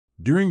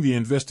During the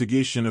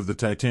investigation of the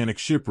Titanic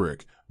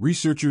shipwreck,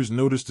 researchers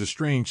noticed a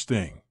strange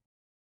thing.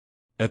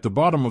 At the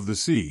bottom of the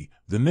sea,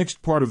 the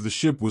next part of the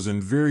ship was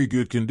in very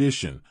good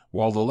condition,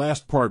 while the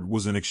last part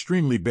was in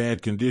extremely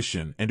bad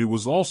condition, and it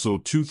was also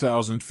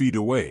 2,000 feet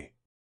away.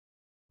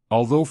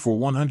 Although for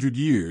 100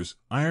 years,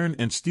 iron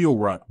and steel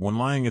rot were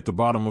lying at the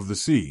bottom of the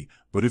sea,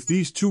 but if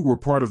these two were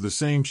part of the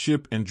same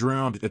ship and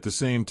drowned at the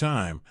same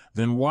time,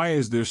 then why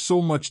is there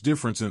so much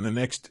difference in the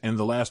next and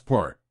the last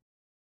part?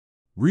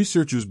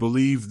 Researchers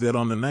believe that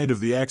on the night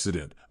of the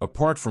accident,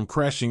 apart from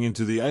crashing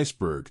into the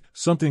iceberg,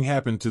 something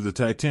happened to the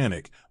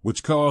Titanic,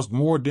 which caused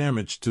more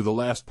damage to the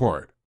last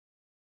part.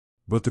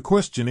 But the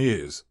question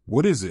is,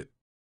 what is it?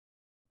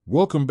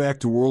 Welcome back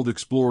to World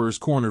Explorers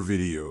Corner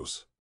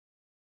videos.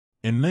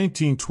 In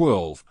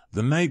 1912,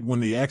 the night when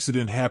the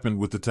accident happened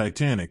with the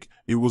Titanic,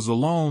 it was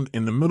alone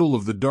in the middle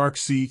of the dark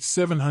sea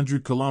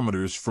 700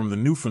 kilometers from the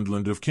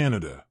Newfoundland of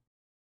Canada.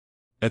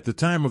 At the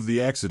time of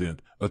the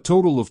accident, a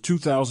total of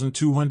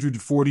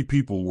 2,240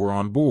 people were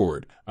on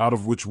board, out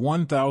of which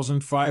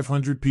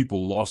 1,500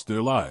 people lost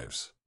their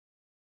lives.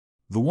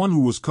 The one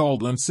who was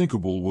called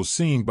unsinkable was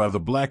seen by the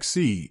Black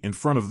Sea in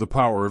front of the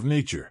power of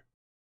nature.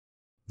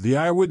 The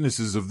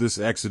eyewitnesses of this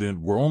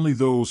accident were only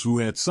those who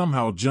had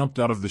somehow jumped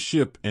out of the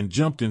ship and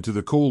jumped into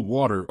the cold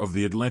water of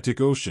the Atlantic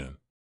Ocean.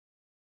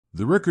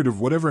 The record of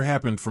whatever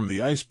happened from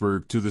the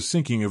iceberg to the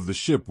sinking of the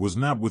ship was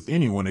not with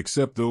anyone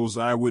except those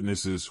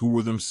eyewitnesses who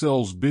were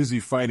themselves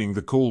busy fighting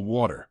the cold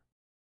water.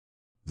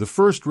 The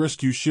first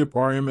rescue ship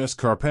RMS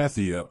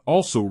Carpathia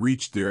also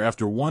reached there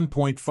after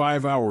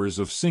 1.5 hours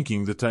of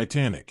sinking the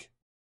Titanic.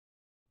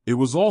 It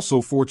was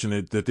also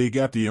fortunate that they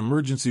got the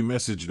emergency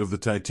message of the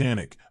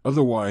Titanic,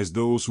 otherwise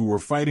those who were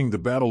fighting the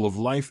battle of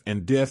life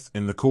and death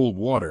in the cold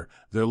water,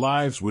 their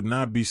lives would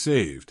not be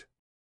saved.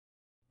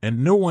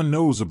 And no one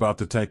knows about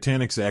the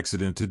Titanic's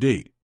accident to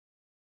date.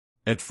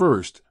 At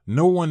first,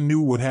 no one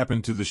knew what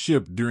happened to the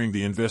ship during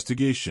the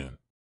investigation.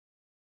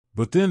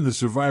 But then the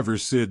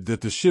survivors said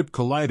that the ship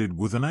collided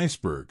with an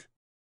iceberg.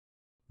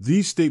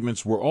 These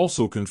statements were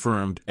also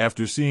confirmed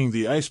after seeing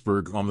the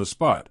iceberg on the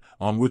spot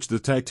on which the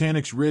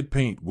Titanic's red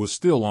paint was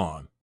still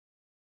on.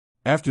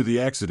 After the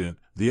accident,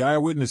 the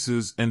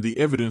eyewitnesses and the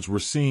evidence were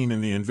seen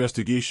in the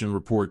investigation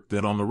report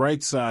that on the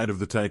right side of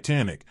the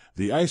Titanic,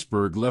 the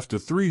iceberg left a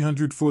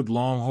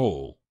 300-foot-long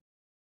hole.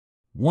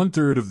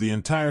 1/3 of the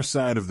entire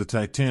side of the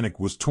Titanic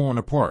was torn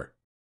apart.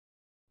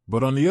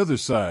 But on the other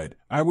side,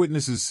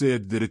 eyewitnesses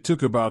said that it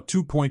took about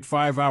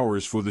 2.5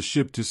 hours for the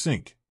ship to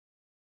sink.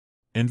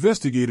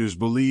 Investigators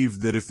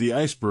believe that if the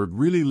iceberg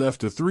really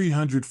left a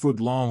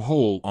 300-foot-long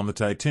hole on the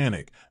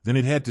Titanic, then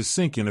it had to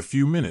sink in a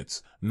few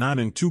minutes, not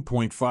in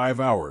 2.5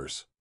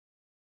 hours.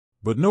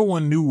 But no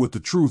one knew what the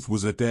truth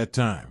was at that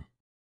time.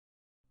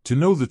 To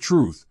know the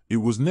truth, it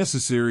was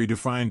necessary to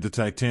find the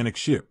Titanic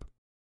ship.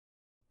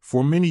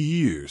 For many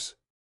years,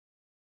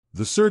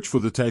 the search for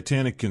the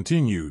Titanic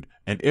continued,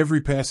 and every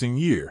passing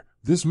year,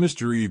 this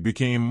mystery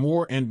became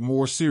more and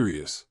more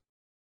serious.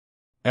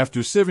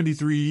 After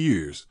 73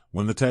 years,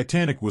 when the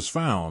Titanic was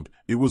found,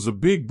 it was a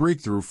big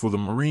breakthrough for the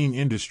marine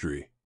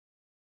industry.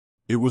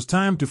 It was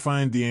time to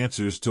find the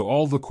answers to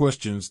all the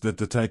questions that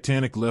the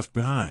Titanic left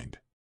behind.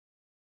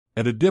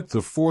 At a depth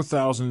of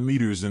 4,000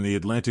 meters in the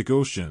Atlantic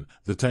Ocean,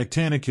 the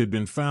Titanic had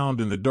been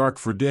found in the dark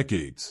for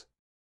decades.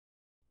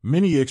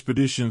 Many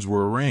expeditions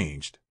were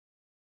arranged,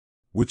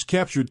 which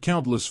captured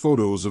countless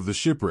photos of the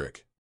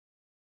shipwreck.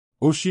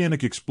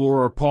 Oceanic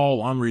explorer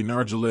Paul-Henri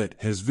Nargeolet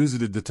has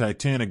visited the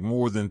Titanic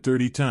more than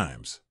 30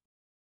 times.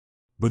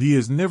 But he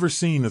has never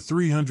seen a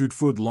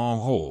 300-foot-long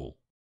hole.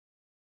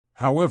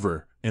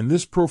 However, in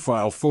this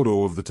profile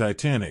photo of the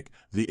Titanic,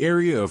 the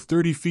area of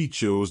 30 feet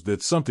shows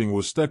that something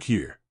was stuck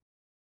here.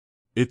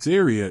 Its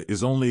area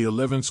is only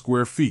 11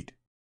 square feet.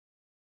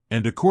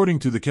 And according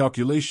to the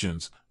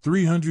calculations,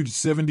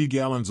 370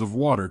 gallons of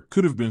water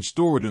could have been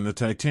stored in the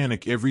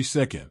Titanic every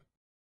second.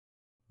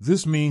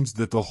 This means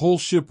that the whole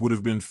ship would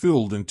have been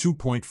filled in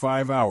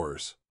 2.5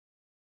 hours.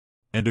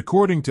 And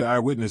according to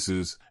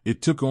eyewitnesses,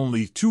 it took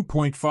only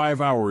 2.5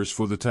 hours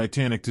for the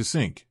Titanic to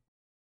sink.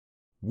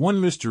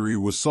 One mystery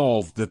was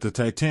solved, that the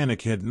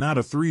Titanic had not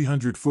a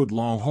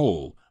 300-foot-long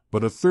hole,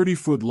 but a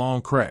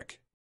 30-foot-long crack.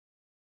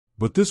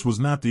 But this was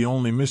not the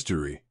only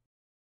mystery.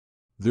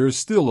 There is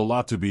still a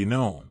lot to be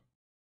known.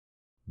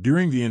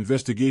 During the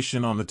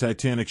investigation on the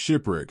Titanic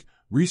shipwreck,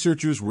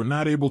 researchers were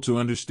not able to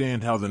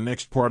understand how the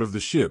next part of the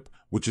ship,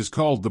 which is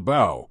called the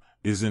bow,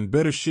 is in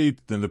better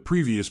shape than the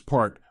previous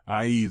part,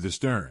 i.e. the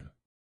stern.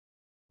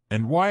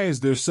 And why is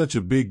there such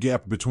a big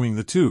gap between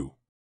the two?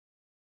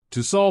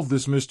 To solve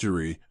this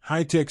mystery,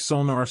 high-tech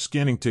sonar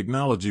scanning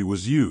technology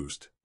was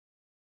used.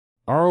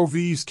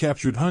 ROVs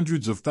captured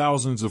hundreds of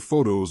thousands of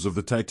photos of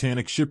the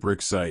Titanic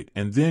shipwreck site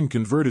and then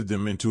converted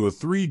them into a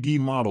 3D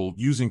model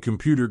using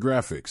computer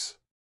graphics.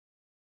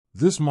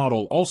 This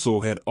model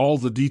also had all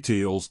the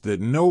details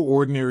that no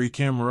ordinary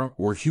camera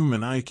or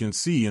human eye can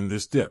see in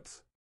this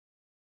depth.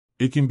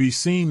 It can be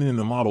seen in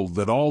the model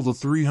that all the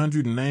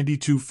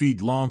 392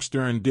 feet long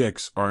stern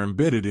decks are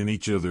embedded in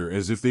each other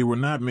as if they were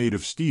not made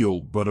of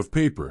steel but of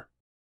paper.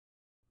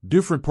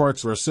 Different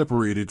parts are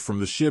separated from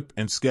the ship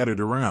and scattered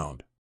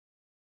around.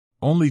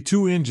 Only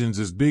 2 engines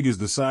as big as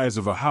the size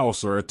of a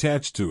house are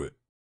attached to it.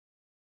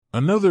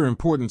 Another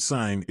important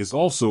sign is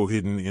also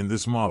hidden in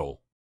this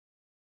model.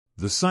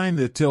 The sign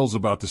that tells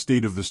about the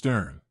state of the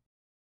stern.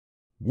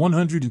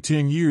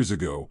 110 years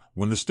ago,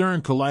 when the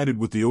stern collided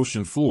with the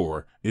ocean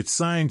floor, its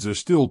signs are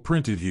still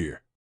printed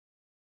here.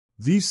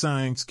 These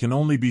signs can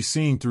only be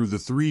seen through the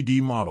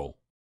 3D model.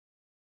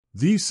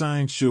 These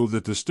signs show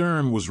that the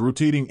stern was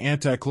rotating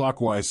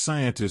anti-clockwise.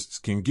 Scientists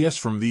can guess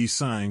from these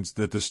signs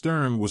that the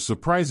stern was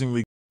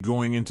surprisingly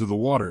going into the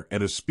water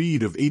at a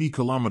speed of 80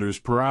 kilometers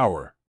per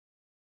hour.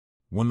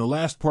 When the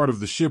last part of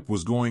the ship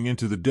was going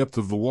into the depth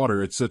of the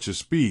water at such a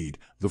speed,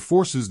 the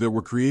forces that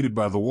were created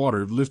by the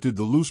water lifted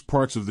the loose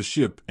parts of the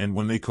ship, and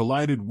when they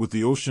collided with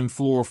the ocean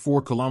floor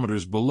 4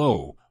 kilometers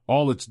below,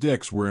 all its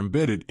decks were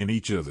embedded in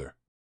each other.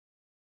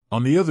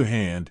 On the other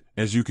hand,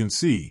 as you can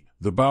see,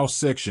 the bow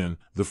section,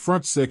 the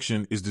front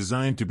section, is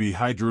designed to be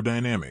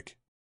hydrodynamic.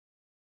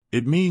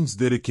 It means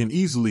that it can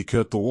easily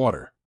cut the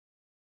water.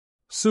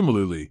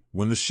 Similarly,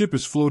 when the ship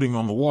is floating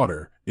on the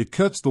water, it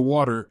cuts the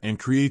water and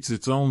creates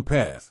its own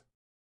path.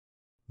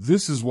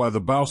 This is why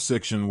the bow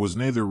section was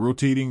neither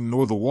rotating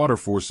nor the water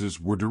forces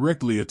were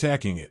directly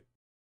attacking it.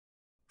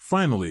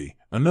 Finally,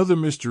 another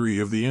mystery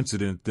of the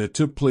incident that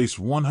took place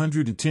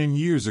 110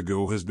 years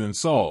ago has been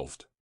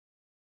solved.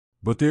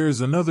 But there is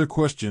another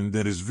question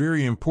that is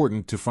very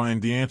important to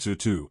find the answer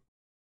to.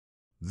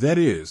 That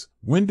is,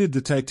 when did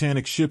the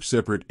Titanic ship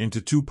separate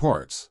into 2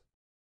 parts?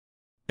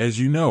 As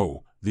you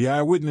know, the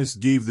eyewitness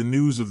gave the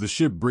news of the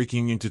ship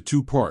breaking into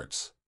 2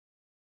 parts.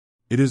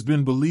 It has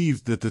been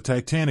believed that the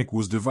Titanic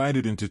was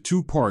divided into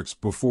 2 parts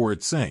before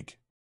it sank.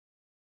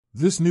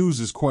 This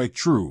news is quite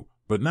true,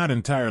 but not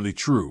entirely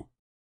true.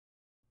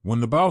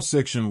 When the bow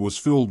section was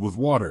filled with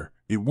water,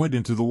 it went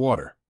into the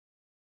water,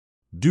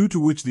 due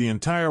to which the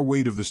entire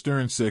weight of the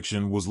stern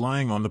section was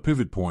lying on the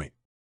pivot point.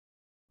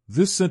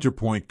 This center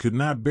point could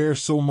not bear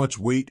so much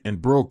weight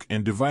and broke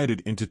and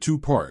divided into 2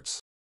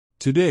 parts.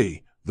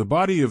 Today, the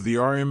body of the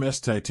RMS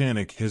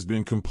Titanic has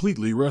been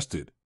completely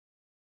rusted.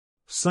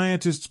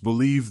 Scientists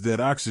believe that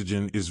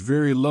oxygen is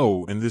very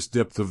low in this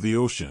depth of the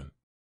ocean,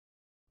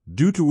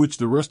 due to which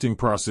the rusting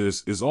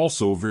process is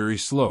also very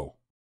slow.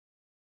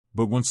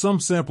 But when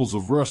some samples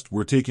of rust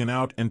were taken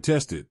out and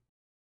tested,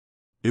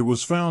 it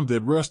was found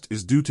that rust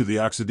is due to the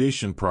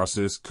oxidation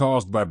process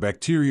caused by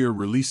bacteria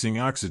releasing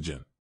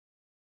oxygen.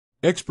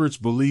 Experts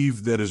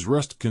believe that as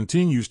rust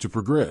continues to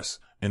progress,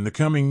 in the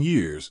coming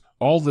years,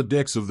 all the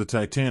decks of the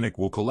Titanic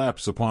will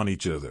collapse upon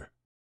each other,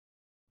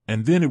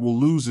 and then it will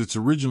lose its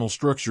original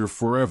structure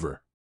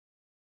forever.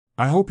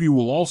 I hope you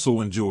will also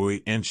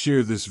enjoy and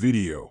share this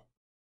video.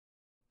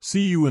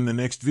 See you in the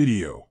next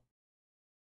video.